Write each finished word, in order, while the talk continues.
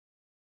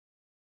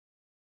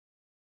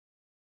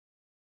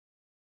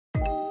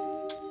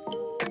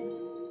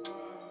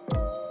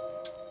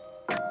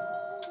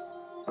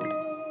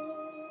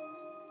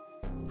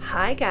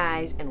Hi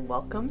guys, and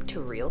welcome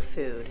to Real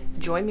Food.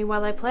 Join me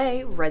while I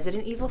play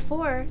Resident Evil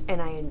 4 and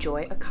I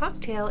enjoy a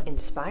cocktail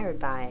inspired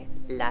by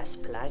Las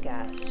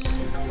Plagas.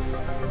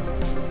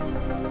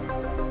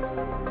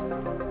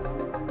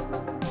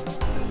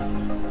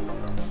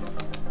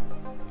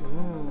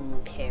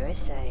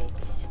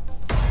 Parasites.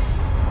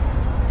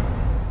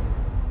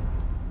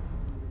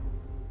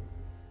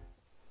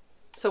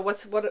 So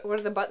what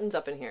are the buttons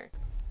up in here?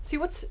 See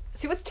what's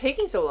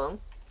taking so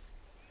long?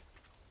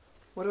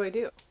 What do I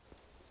do?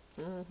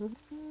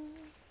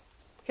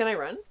 Can I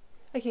run?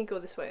 I can't go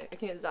this way. I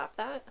can't zap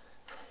that.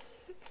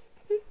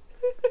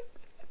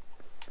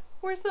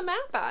 Where's the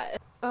map at?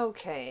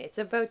 Okay, it's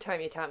about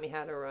time you taught me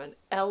how to run.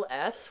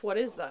 LS? What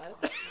is that?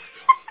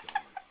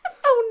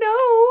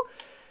 Oh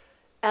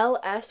no!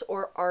 LS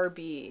or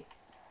RB?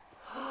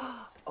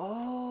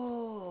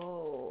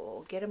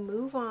 Oh, get a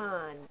move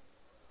on.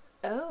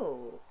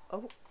 Oh.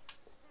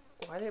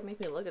 Why did it make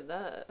me look at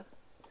that?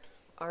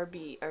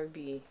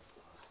 RB.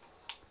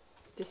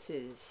 This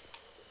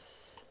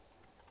is...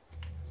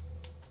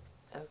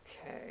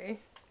 okay.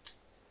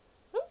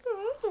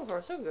 So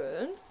far so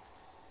good.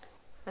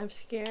 I'm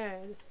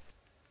scared.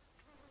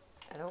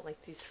 I don't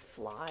like these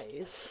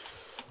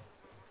flies.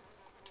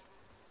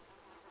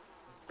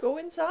 Go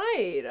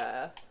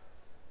inside.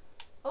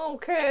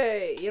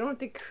 Okay, you don't have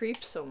to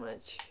creep so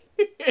much.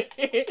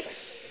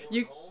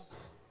 You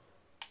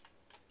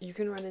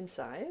can run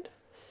inside?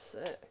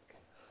 Sick.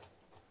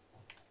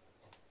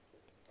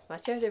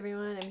 Watch out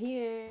everyone, I'm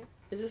here.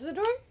 Is this a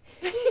door?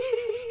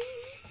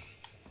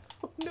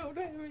 Oh no,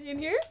 do I have it in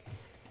here?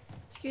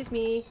 Excuse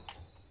me.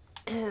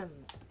 I'm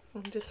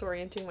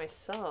disorienting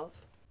myself.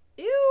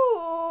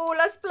 Ew,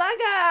 Las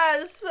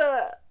Plagas!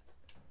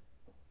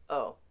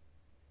 Oh.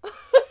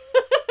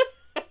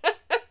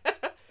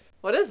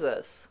 What is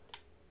this?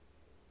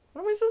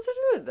 What am I supposed to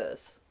do with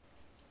this?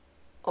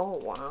 Oh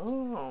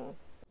wow.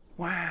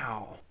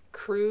 Wow.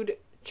 Crude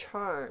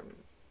charm.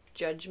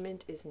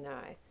 Judgment is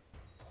nigh.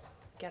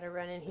 Gotta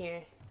run in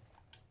here.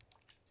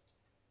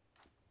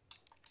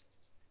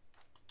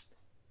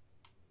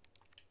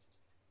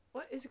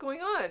 What is going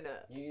on?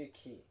 You need a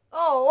key.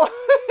 Oh!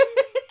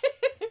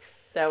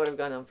 That would have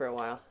gone on for a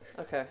while.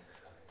 Okay.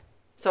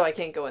 So I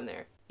can't go in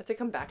there. I have to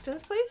come back to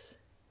this place?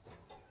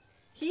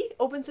 He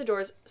opens the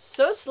doors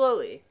so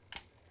slowly.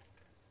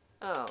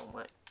 Oh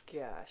my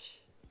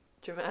gosh.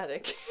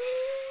 Dramatic.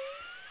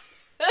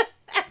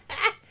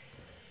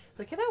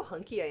 Look at how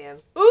hunky I am.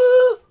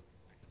 Ooh!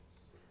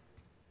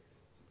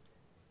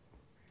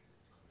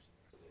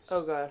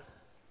 Oh god.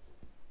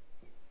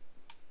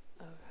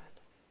 Oh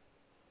god.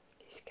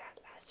 He's got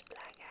Las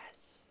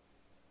Plagas.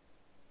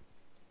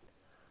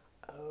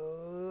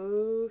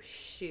 Oh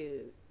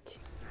shoot.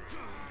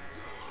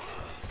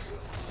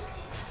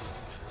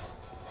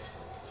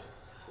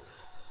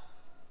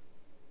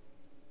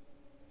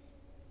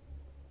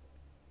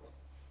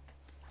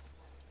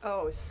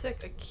 Oh,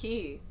 sick, a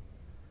key.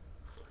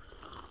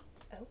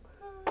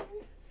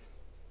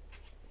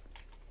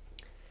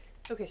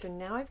 Okay, so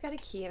now I've got a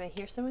key and I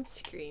hear someone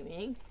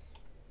screaming.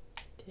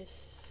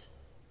 This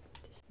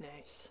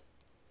nice.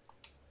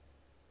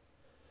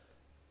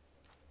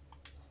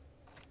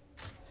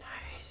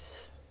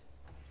 Nice.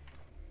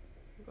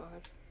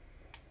 God.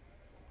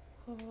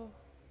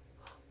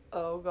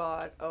 Oh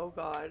god, oh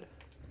god.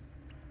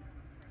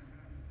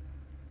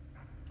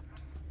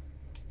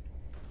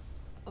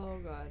 Oh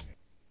god.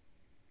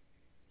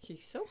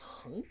 He's so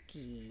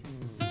hunky.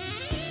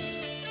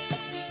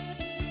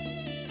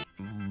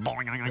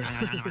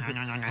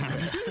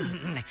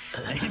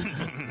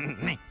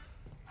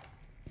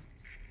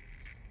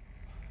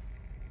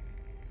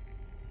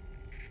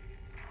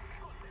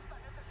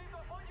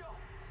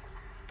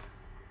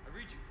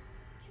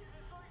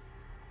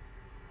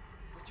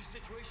 What's your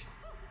situation?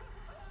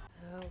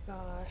 Oh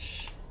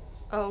gosh.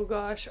 Oh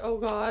gosh, oh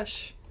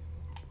gosh.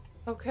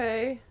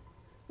 Okay.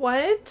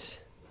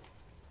 What?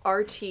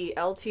 RT,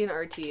 LT and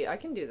RT. I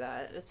can do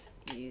that. It's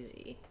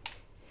easy.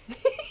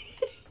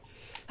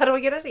 How do I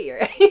get out of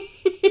here?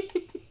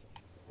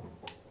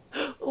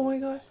 Oh my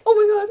god. Oh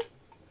my god.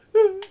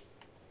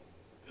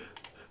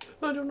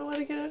 I don't know how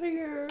to get out of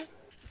here.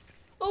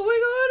 Oh my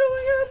god. Oh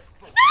my god.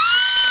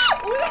 Ah!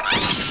 Oh my god.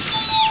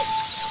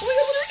 Oh my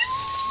god.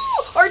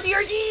 What do I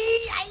do? RT.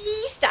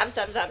 Stop.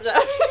 No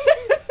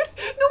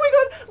my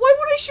god. Why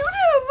would I shoot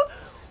him?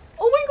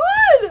 Oh my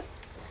god.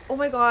 Oh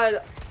my god.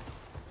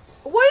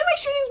 Why am I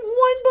shooting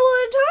one bullet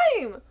at a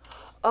time?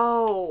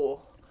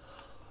 Oh.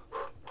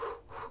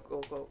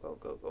 Go.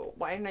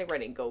 Why am I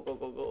running? Go.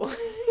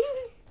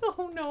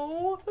 Oh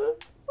no.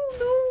 Oh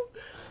no.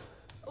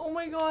 Oh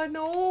my god,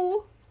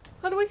 no.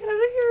 How do I get out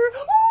of here?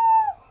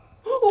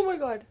 Oh my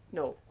god.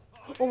 No.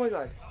 Oh my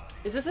god.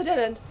 Is this a dead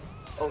end?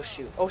 Oh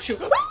shoot. Oh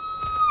shoot.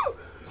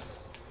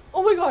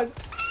 Oh my god.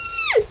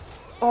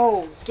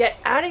 Oh, get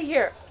out of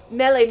here.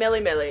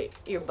 Melee.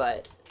 Your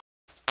butt.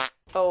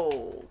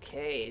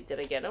 Okay, did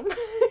I get him?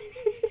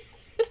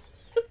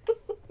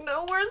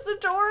 No, where's the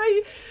door?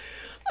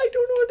 I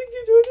don't know how to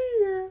get out of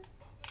here.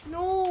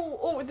 No.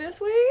 Oh, this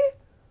way?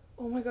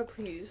 Oh my god,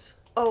 please.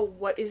 Oh,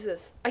 what is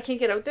this? I can't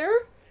get out there?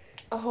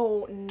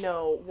 Oh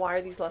no, why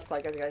are these Las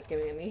Plagas guys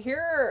getting in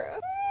here?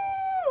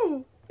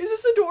 Ooh, is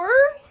this a door?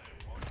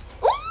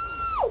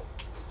 Ooh!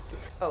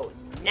 Oh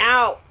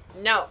no,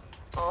 no,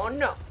 oh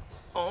no,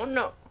 oh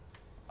no.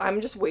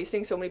 I'm just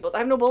wasting so many bullets. I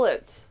have no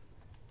bullets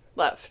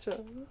left.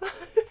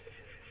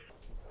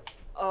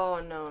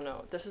 Oh no,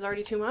 no, this is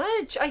already too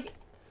much.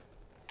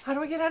 How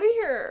do I get out of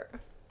here?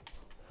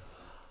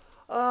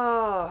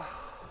 Oh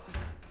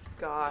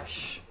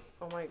gosh,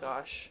 oh my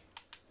gosh.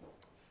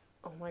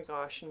 Oh my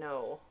gosh,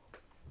 no.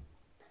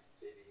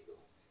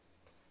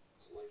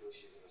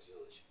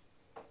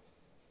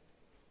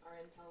 Our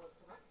intel was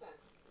correct then.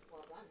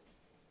 Well done.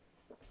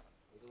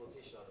 The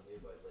location on a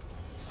nearby lake.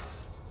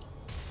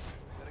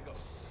 Gotta go.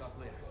 Talk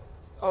later.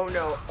 Oh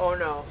no, oh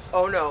no,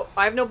 oh no.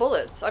 I have no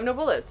bullets. I have no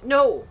bullets.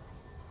 No!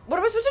 What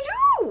am I supposed to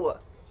do?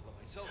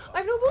 I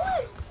have no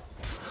bullets!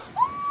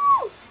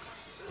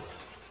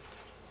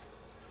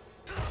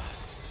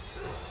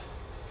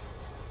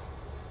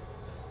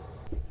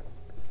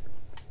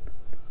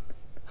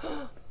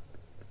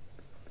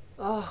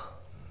 Oh.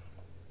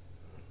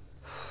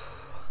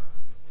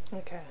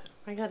 Okay,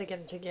 I gotta get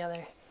it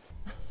together.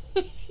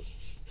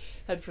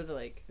 Head for the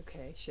lake.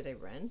 Okay, should I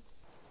run?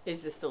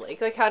 Is this the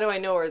lake? Like, how do I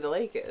know where the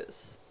lake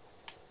is?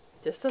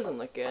 This doesn't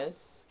look good.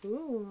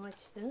 Ooh,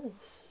 what's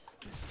this?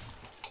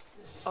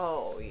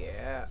 Oh,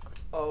 yeah.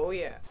 Oh,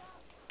 yeah.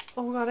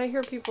 Oh god, I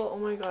hear people. Oh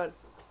my god.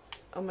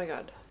 Oh my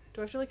god.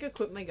 Do I have to, like,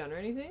 equip my gun or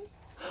anything?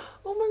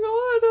 Oh my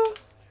god.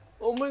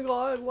 Oh my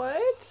god,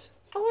 what?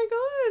 Oh my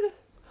god.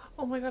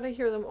 Oh my god, I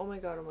hear them. Oh my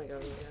god, oh my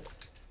god, oh my god.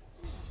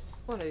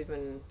 What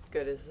even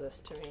good is this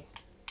to me?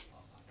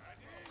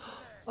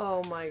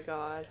 Oh my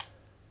god.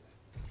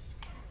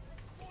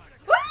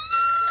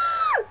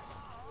 Ah!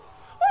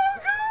 Oh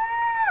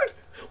god!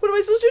 What am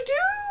I supposed to do?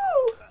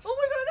 Oh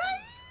my god!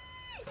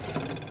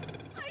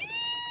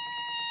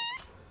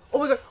 Oh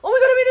my god! Oh my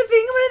god! I made a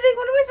thing! I made a thing!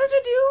 What am I supposed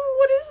to do?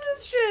 What is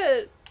this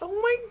shit? Oh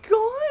my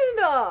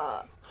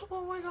god!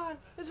 Oh my god!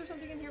 Is there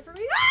something in here for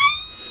me?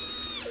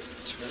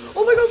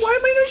 Oh my god! Why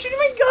am I not shooting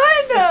my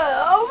gun?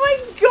 Oh my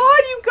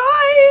god! You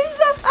guys!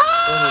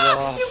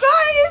 Ah! You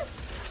guys!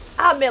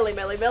 Ah! Millie!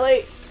 Millie!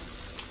 Millie!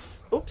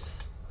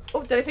 Oops!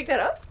 Oh! Did I pick that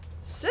up?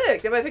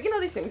 Sick! Am I picking all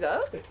these things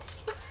up?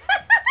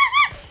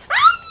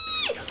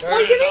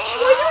 Why did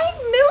I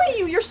millie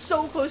you? You're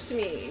so close to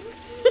me.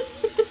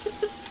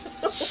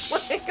 Oh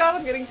my god,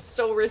 I'm getting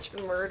so rich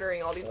and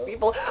murdering all these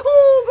people.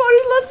 Oh god,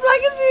 he's Las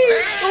Plagas.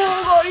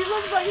 Oh god, he's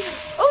Las Plagas.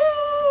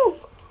 Oh!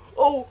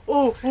 Oh,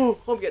 oh, oh,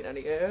 I'm getting out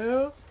of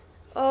here.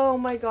 Oh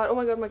my god, oh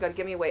my god, oh my god,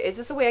 get me away. Is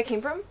this the way I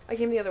came from? I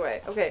came the other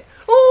way. Okay.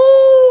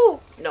 Oh!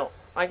 No,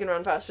 I can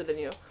run faster than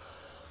you.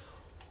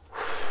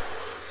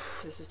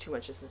 This is too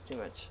much, this is too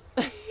much.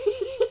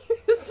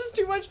 This is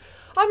too much.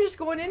 I'm just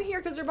going in here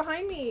because they're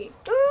behind me.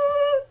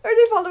 Are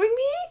they following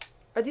me?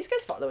 Are these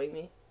guys following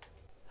me?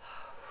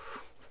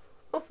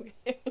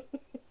 Okay.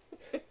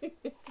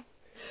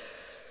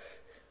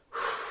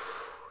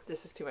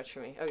 This is too much for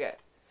me. Okay.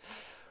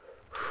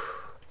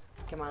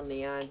 Come on,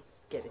 Leon.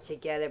 Get it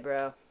together,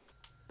 bro.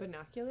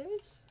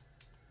 Binoculars?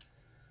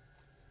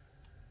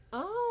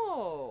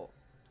 Oh.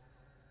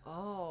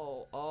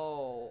 Oh,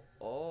 oh,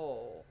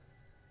 oh.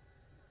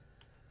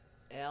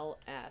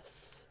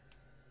 LS.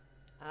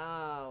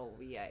 Oh,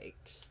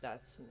 yikes.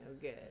 That's no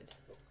good.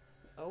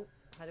 Oh,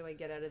 how do I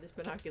get out of this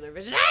binocular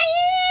vision?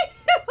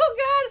 Oh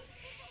god!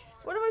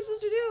 What am I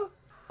supposed to do?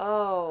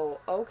 Oh,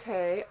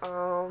 okay.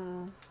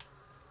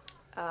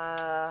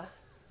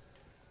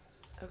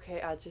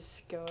 Okay, I'll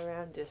just go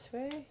around this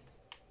way.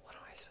 What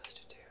am I supposed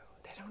to do?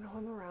 They don't know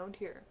I'm around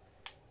here.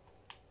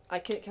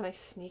 Can I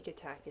sneak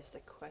attack is the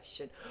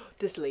question.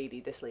 This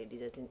lady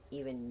doesn't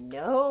even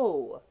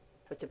know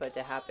what's about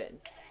to happen.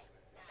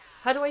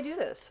 How do I do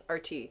this?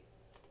 RT.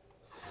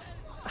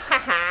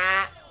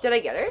 Haha! Did I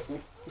get her?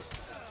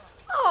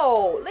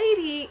 Oh,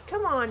 lady,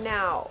 come on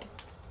now.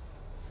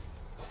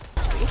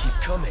 Keep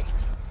coming.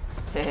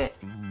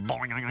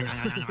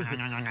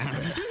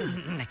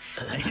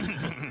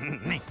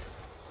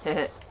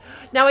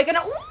 Now I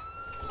gonna.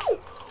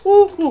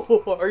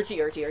 Ooh, RT.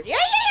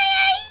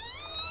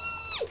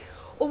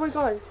 Oh my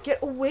god,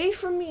 get away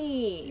from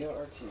me! You know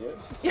what RT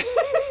is?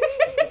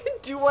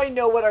 Do I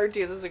know what RT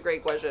is? This is a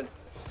great question.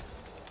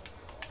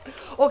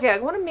 Okay, I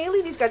want to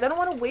melee these guys. I don't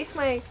want to waste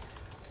my...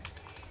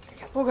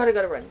 Oh god, I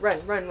gotta run.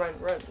 Run,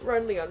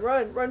 Leon.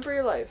 Run for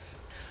your life.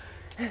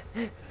 Do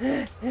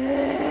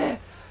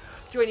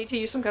I need to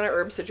use some kind of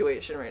herb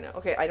situation right now?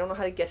 Okay, I don't know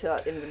how to get to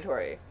that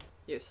inventory.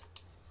 Use.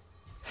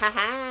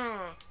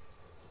 Haha!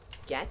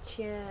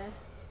 Gotcha.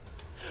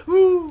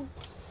 Ooh!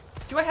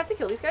 Do I have to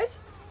kill these guys?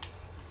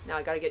 Now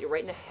I gotta get you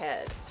right in the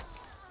head.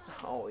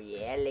 Oh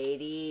yeah,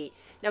 lady.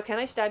 Now can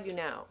I stab you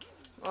now?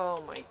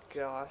 Oh my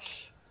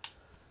gosh.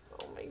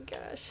 Oh my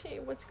gosh. Hey,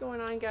 what's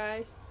going on,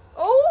 guy?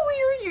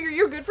 Oh,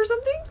 you're good for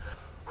something?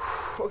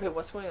 Okay,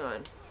 what's going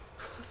on?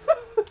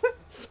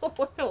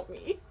 Someone help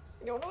me.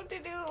 I don't know what to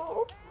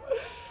do.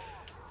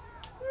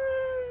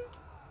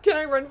 Can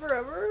I run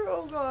forever?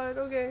 Oh god,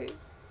 okay.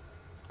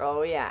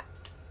 Oh yeah.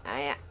 Ah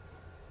yeah.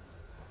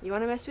 You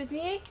wanna mess with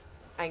me?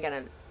 I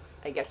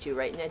got you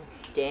right in the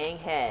dang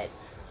head.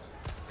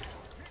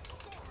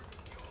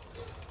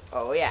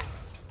 Oh yeah.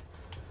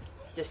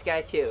 This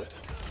guy too.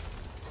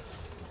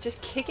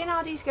 Just kicking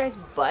all these guys'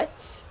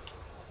 butts.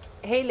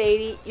 Hey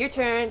lady, your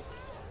turn.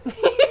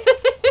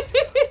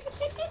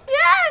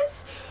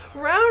 Yes!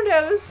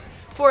 Roundhouse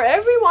for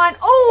everyone.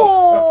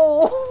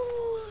 Oh!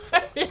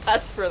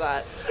 Yes for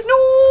that.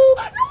 No!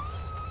 No!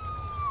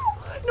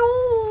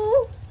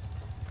 No!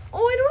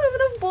 Oh, I don't have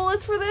enough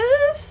bullets for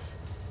this.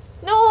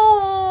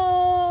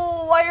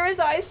 No! Why are his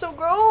eyes so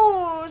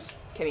gross?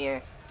 Come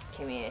here.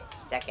 Come here,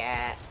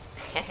 sucker.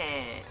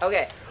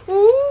 Okay.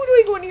 Ooh, do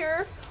I go in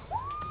here?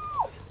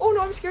 Ooh. Oh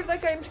no, I'm scared of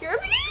that guy. I'm scared.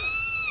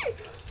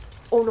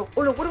 Oh no,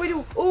 oh no, what do I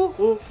do? Oh,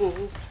 oh,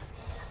 oh.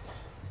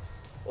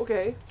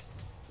 Okay.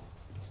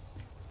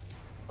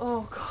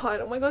 Oh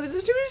god, oh my god, this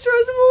is too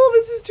stressful.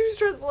 This is too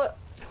stressful.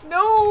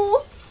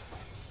 No!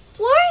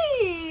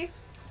 Why?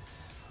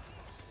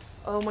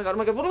 Oh my god,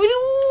 what do we do?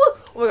 Oh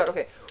my god,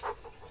 okay.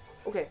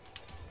 Okay.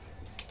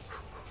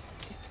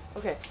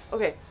 Okay,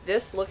 okay,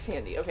 this looks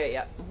handy. Okay,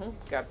 yeah,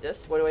 grab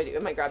this. What do I do?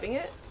 Am I grabbing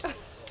it?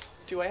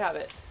 Do I have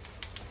it?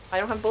 I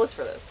don't have bullets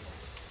for this.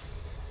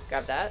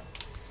 Grab that.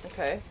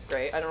 Okay,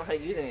 great. I don't know how to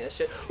use any of this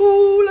shit.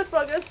 Ooh, let's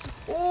bug us.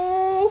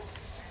 Ooh.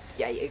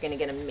 Yeah, you're gonna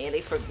get a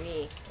melee from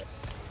me.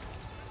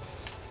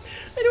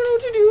 I don't know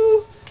what to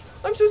do.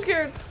 I'm so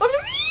scared. Oh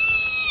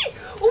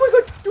my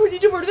god, do I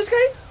need to murder this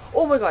guy?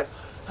 Oh my god.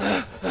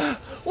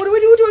 What do I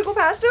do? Do I go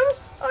past him?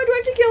 Oh, do I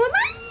have to kill him?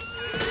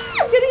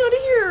 I'm getting out of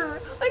here.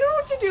 I don't know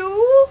what to do.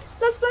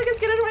 Las Plagas,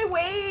 get out of my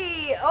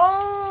way.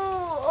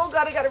 Oh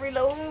god, I gotta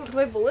reload.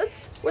 My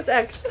bullets? What's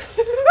X?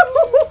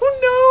 Oh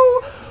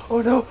no.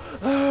 Oh no.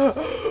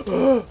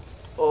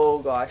 Oh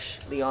gosh,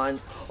 Leon.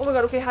 Oh my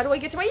god, okay, how do I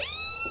get to my...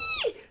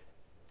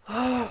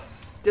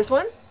 This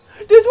one?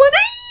 This one?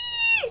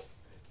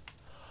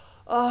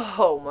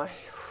 Oh my...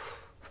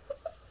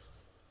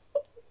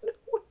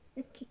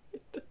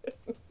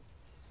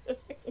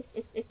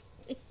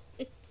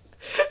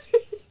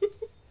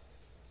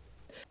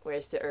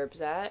 Where's the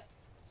herbs at?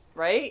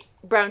 Right?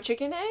 Brown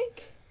chicken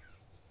egg?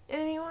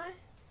 Anyone?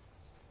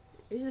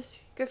 Is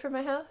this good for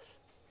my health?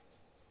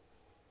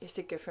 Is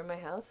it good for my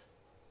health?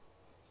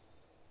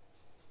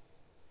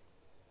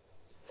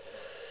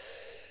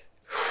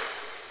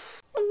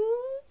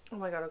 Oh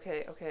my god,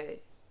 okay,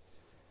 okay.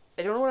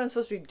 I don't know what I'm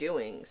supposed to be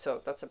doing,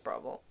 so that's a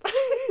problem.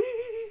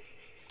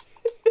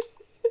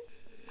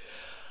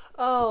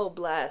 Oh,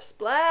 bless,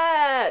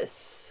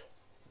 bless!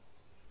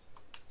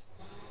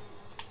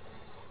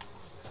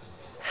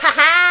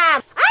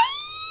 Ha-ha!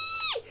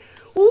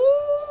 Ooh!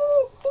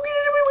 Oh, get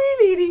out of my way,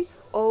 lady!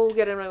 Oh,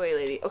 get out of my way,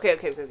 lady. Okay,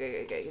 okay, okay,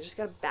 okay, okay. You just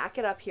gotta back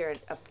it up here,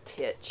 a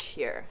titch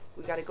here.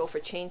 We gotta go for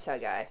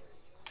chainsaw guy.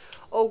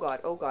 Oh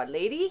god,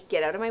 lady,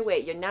 get out of my way.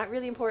 You're not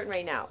really important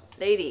right now.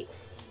 Lady.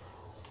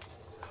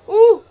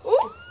 Ooh!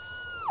 Ooh!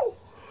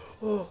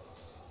 Oh.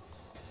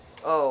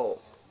 Oh.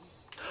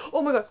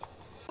 Oh my god.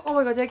 Oh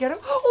my god, did I get him?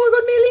 Oh my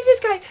god, melee this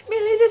guy!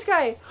 Melee this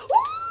guy!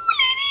 Ooh,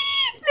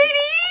 lady!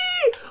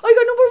 Lady! I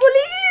got no more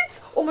bullets!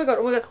 Oh my god,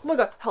 oh my god, oh my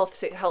god.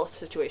 Health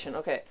situation,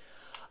 okay.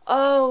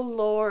 Oh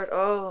lord,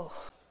 oh.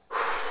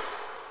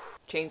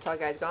 Chainsaw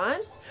guy's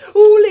gone.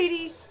 Oh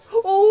lady!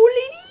 Oh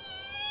lady!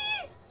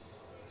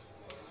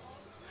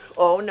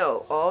 Oh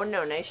no,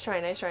 nice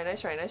try, nice try,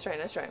 nice try, nice try,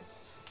 nice try.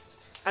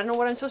 I don't know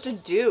what I'm supposed to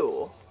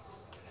do.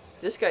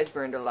 This guy's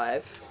burned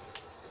alive.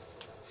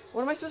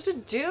 What am I supposed to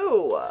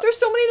do? There's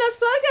so many Las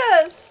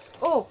Plagas!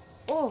 Oh,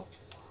 oh.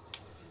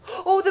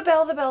 Oh, the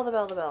bell, the bell, the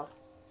bell, the bell.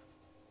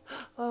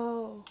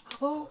 Oh,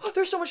 oh,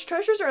 there's so much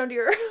treasures around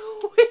here. Wait,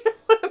 I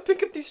want to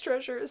pick up these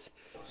treasures.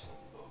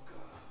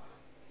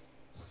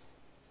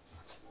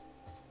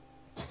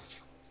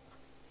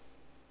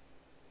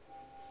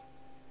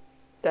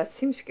 That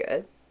seems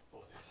good.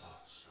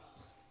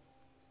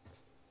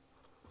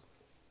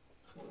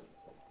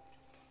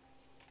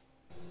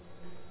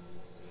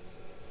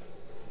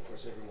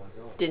 Where's everyone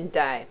going? Didn't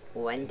die.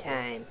 One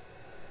time.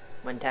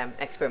 One time.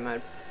 Expert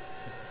mode.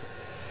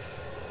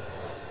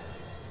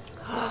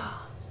 Oh.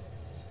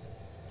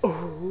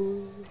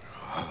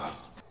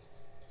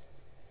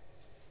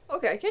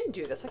 Okay, I can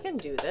do this. I can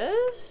do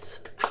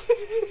this.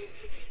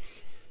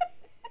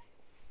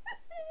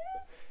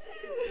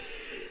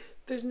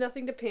 There's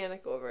nothing to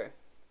panic over.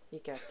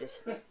 You got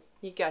this.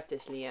 You got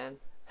this, Leanne.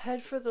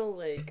 Head for the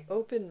lake.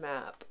 Open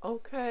map.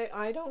 Okay,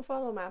 I don't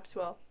follow maps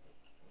well.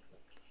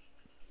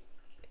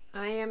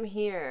 I am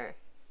here.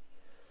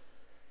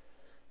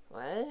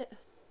 What?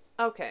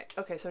 Okay,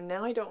 okay, so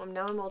now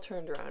I'm all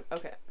turned around.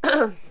 Okay.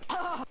 Do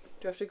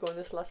I have to go in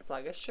this Las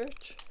Plagas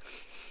church?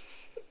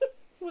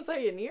 Was I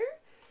in here?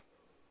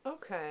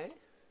 Okay.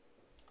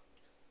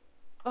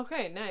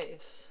 Okay,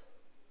 nice.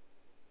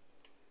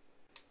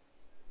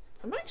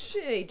 I'm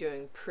actually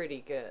doing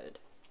pretty good,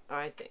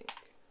 I think.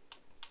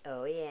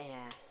 Oh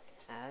yeah.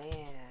 Oh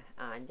yeah.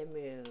 On the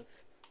move.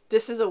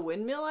 This is a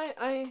windmill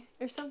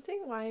or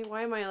something? Why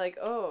am I like,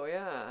 oh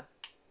yeah.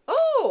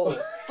 Oh!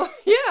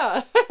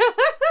 Yeah!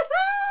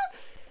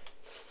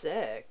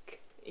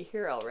 Sick. You're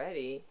here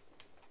already.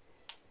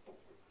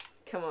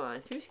 Come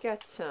on, who's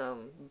got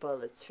some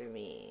bullets for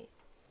me?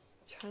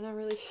 Trying to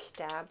really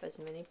stab as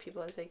many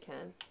people as I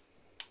can.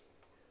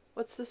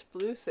 What's this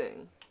blue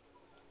thing?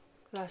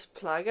 Las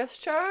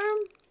Plagas charm?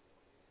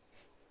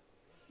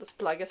 Las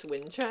Plagas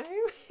wind chime?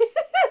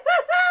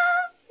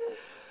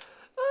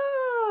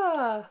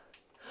 Ah.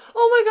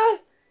 Oh my god!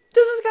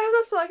 Does this guy have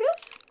Las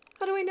Plagas?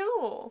 How do I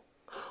know?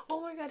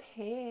 Oh my god,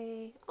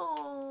 hey.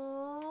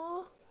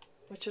 Aww.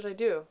 What should I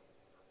do?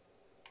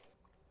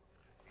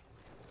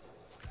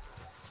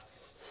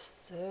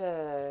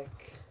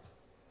 Sick.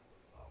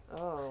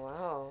 Oh,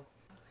 wow.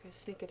 Okay,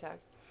 sneak attack.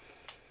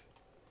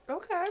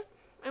 Okay.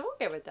 I'm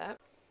okay with that.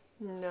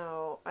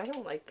 No, I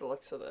don't like the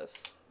looks of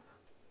this.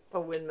 A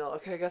windmill.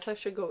 Okay, I guess I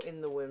should go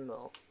in the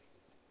windmill.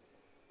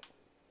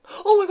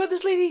 Oh my god,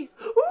 this lady!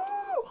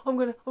 Ooh! I'm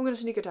gonna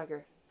sneak attack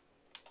her.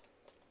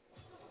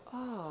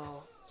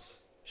 Oh.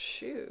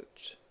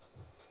 Shoot.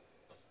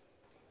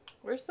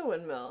 Where's the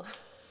windmill?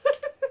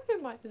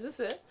 Is this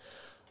it?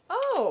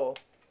 Oh!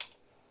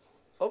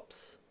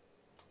 Oops.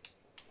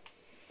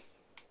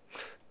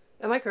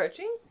 Am I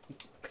crouching?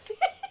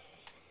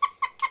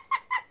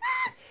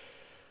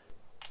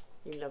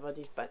 You love all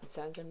these button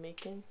sounds I'm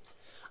making?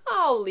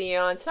 Oh,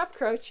 Leon, stop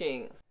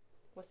crouching.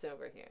 What's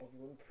over here? Well, you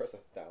wouldn't press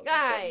 1,000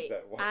 Guy, buttons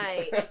at once.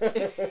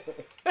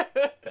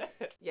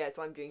 Yeah, that's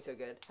why I'm doing so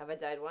good. Have I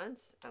died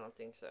once? I don't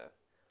think so.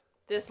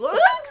 This looks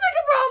like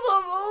a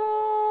problem!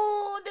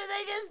 Oh, did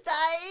I just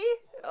die?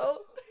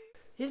 Oh.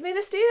 He's made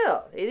of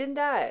steel. He didn't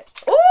die.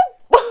 Oh!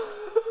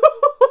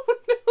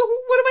 No,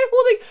 what am I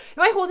holding?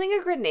 Am I holding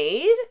a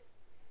grenade?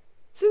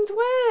 Since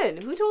when?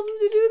 Who told him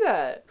to do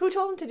that? Who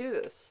told him to do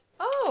this?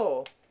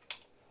 Oh.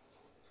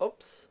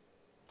 Oops.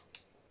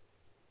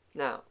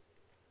 No.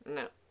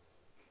 No.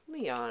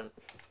 Leon.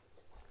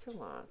 Come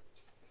on.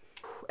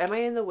 Am I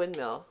in the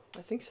windmill?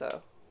 I think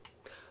so.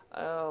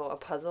 Oh, a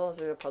puzzle? Is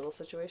there a puzzle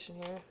situation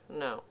here?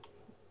 No.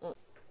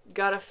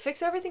 Gotta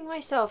fix everything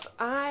myself.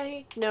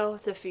 I know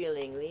the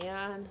feeling,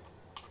 Leon.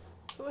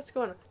 What's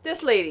going on?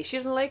 This lady, she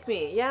doesn't like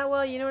me. Yeah,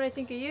 well, you know what I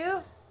think of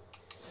you?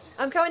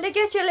 I'm coming to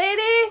get you,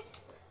 lady!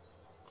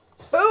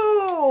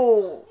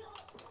 Boo!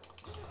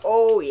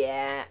 Oh,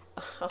 yeah.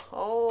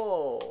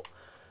 Oh.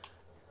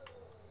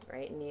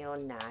 Right in the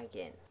old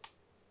noggin.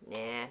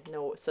 Nah,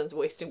 no sense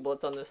wasting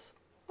bullets on this.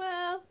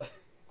 Well.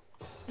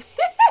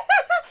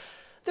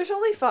 There's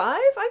only 5?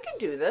 I can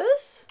do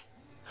this.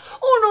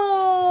 Oh no!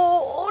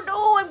 Oh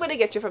no! I'm gonna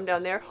get you from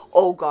down there.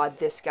 Oh god,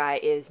 this guy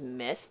is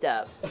messed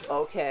up.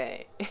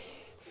 Okay.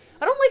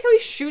 I don't like how he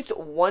shoots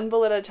 1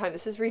 bullet at a time.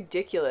 This is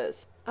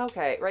ridiculous.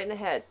 Okay, right in the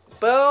head.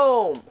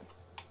 Boom!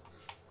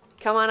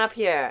 Come on up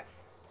here.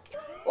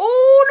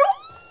 Oh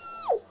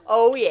no!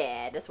 Oh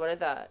yeah, that's what I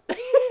thought.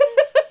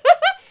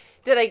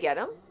 Did I get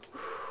him?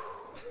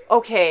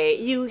 Okay,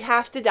 you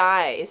have to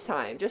die. It's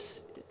time.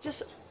 Just,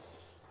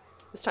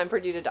 it's time for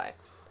you to die.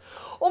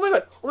 Oh my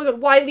god, oh my god,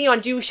 why, Leon,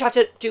 do you have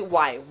to do,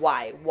 why?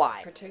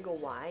 Vertigo,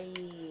 why?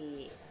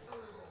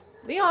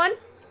 Leon,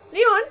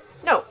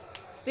 no,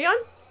 Leon,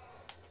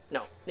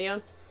 no,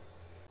 Leon.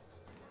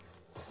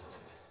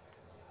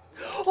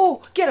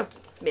 Oh, get him.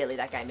 Melee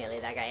that guy,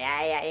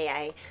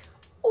 aye.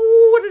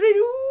 Oh, what did I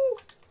do?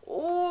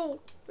 Oh,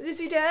 is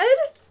he dead?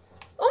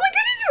 Oh my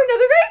god, is there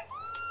another guy?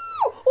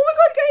 Oh my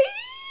god, guy.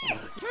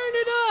 Turn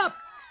it up!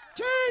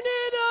 Turn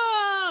it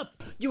up!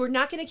 You were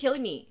not gonna kill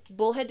me.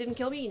 Bullhead didn't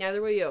kill me,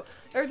 neither will you.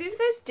 Are these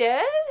guys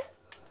dead?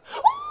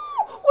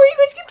 Oh, where you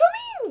guys keep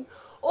coming?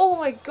 Oh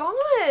my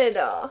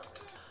god.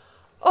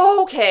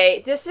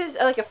 Okay, this is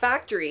like a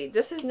factory.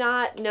 This is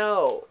not,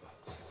 no.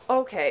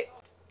 Okay,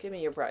 give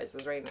me your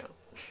prizes right now.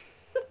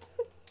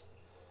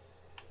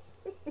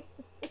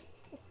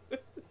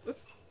 This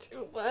is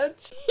too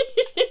much.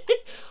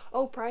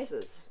 Oh,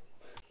 prizes.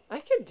 I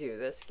could do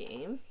this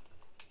game.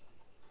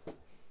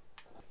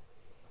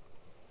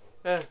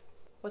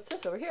 What's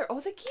this over here? Oh,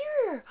 the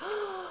gear!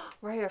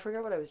 Right, I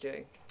forgot what I was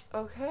doing.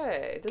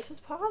 Okay, this is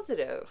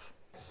positive.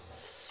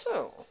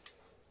 So,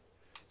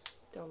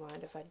 don't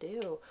mind if I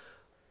do.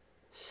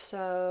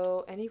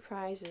 So, any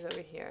prizes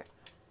over here?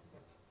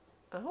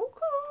 Okay.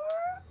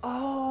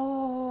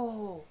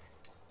 Oh!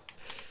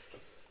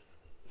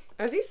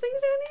 Are these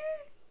things down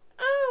here?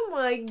 Oh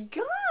my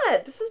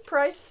god! This is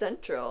prize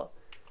central.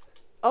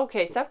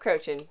 Okay, stop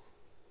crouching.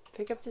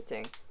 Pick up the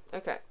thing.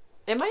 Okay.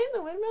 Am I in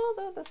the windmill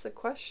though? That's the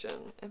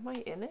question. Am I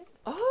in it?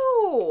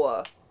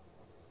 Oh!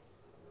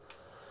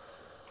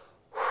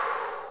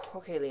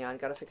 Okay, Leon,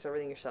 gotta fix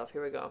everything yourself.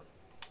 Here we go.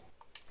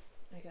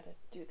 I gotta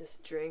do this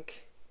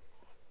drink.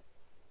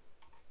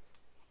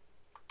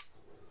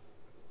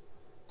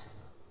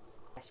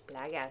 Las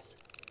Plagas.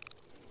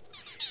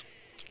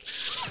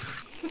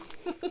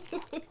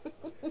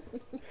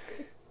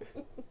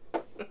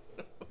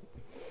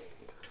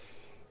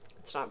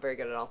 It's not very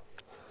good at all.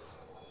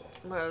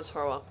 Well, it's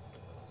horrible.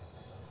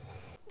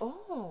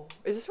 Oh,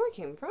 is this where it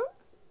came from?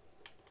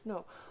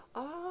 No.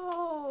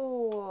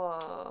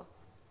 Oh.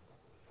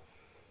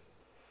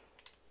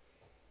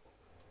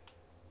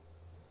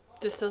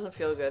 This doesn't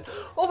feel good.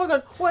 Oh my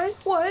god, what?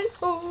 What?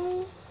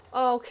 Oh.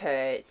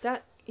 Okay,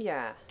 that,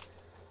 yeah.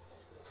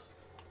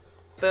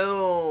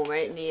 Boom,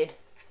 right in the...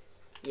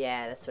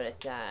 Yeah, that's what I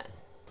thought.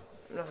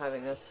 I'm not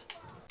having this.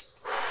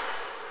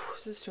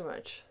 This is too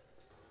much.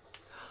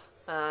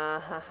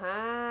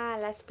 Haha,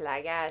 Las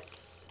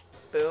Plagas.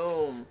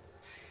 Boom.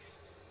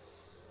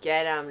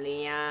 Get him,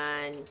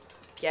 Leon.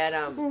 Get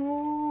him.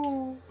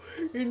 Ooh,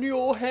 in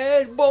your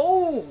head.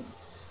 Boom.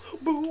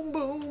 Boom,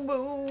 boom,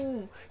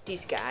 boom.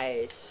 These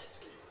guys.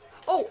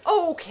 Oh,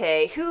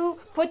 okay. Who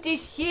put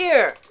these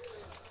here?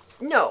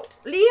 No.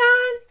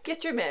 Leon,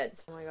 get your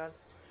meds. Oh my god.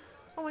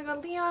 Oh my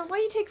god, Leon, why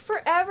you take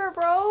forever,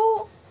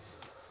 bro?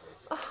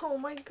 Oh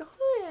my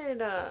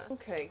god.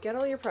 Okay, get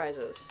all your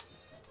prizes.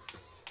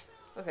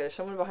 Okay, there's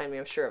someone behind me,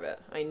 I'm sure of it.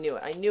 I knew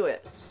it. I knew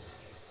it.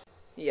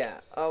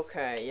 Yeah,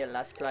 okay, yeah,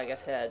 Las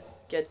Plagas head.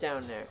 Get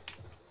down there.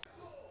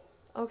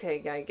 Okay,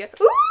 guy, get...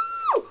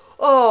 Ooh!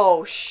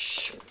 Oh,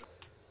 shh.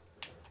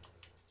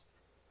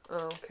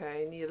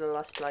 Okay, I need a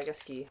Las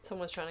Plagas key.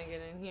 Someone's trying to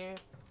get in here.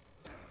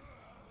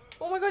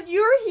 Oh my god,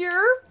 you're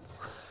here?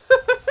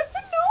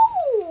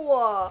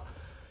 No!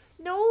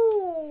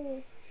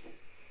 No!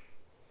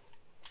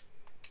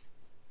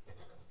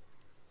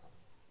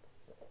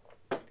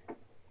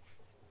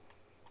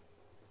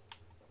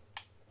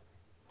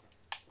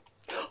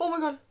 Oh my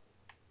god!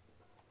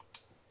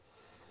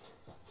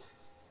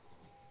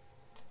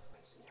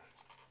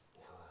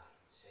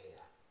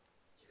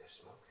 You gotta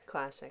smoke.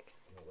 Classic.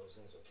 You know, those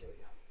things will kill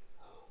you.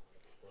 Oh,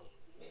 well,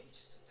 maybe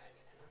just some time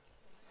in, huh?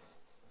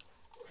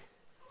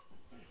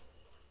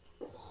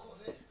 Oh,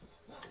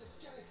 not this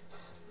guy.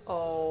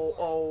 Oh,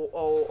 oh,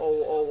 oh,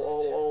 oh, oh,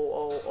 oh,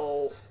 oh,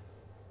 oh,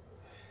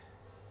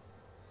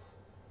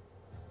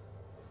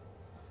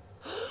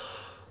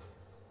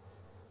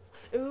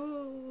 oh.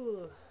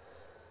 Ooh.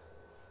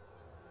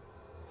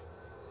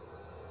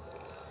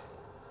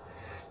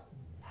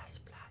 Las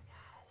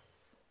Plagas.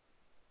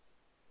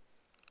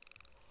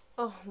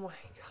 Oh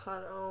my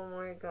god, oh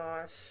my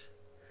gosh.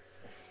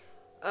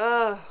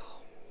 Ugh.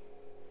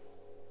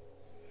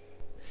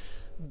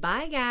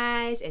 Bye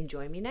guys, and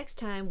join me next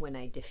time when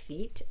I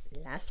defeat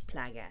Las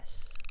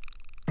Plagas.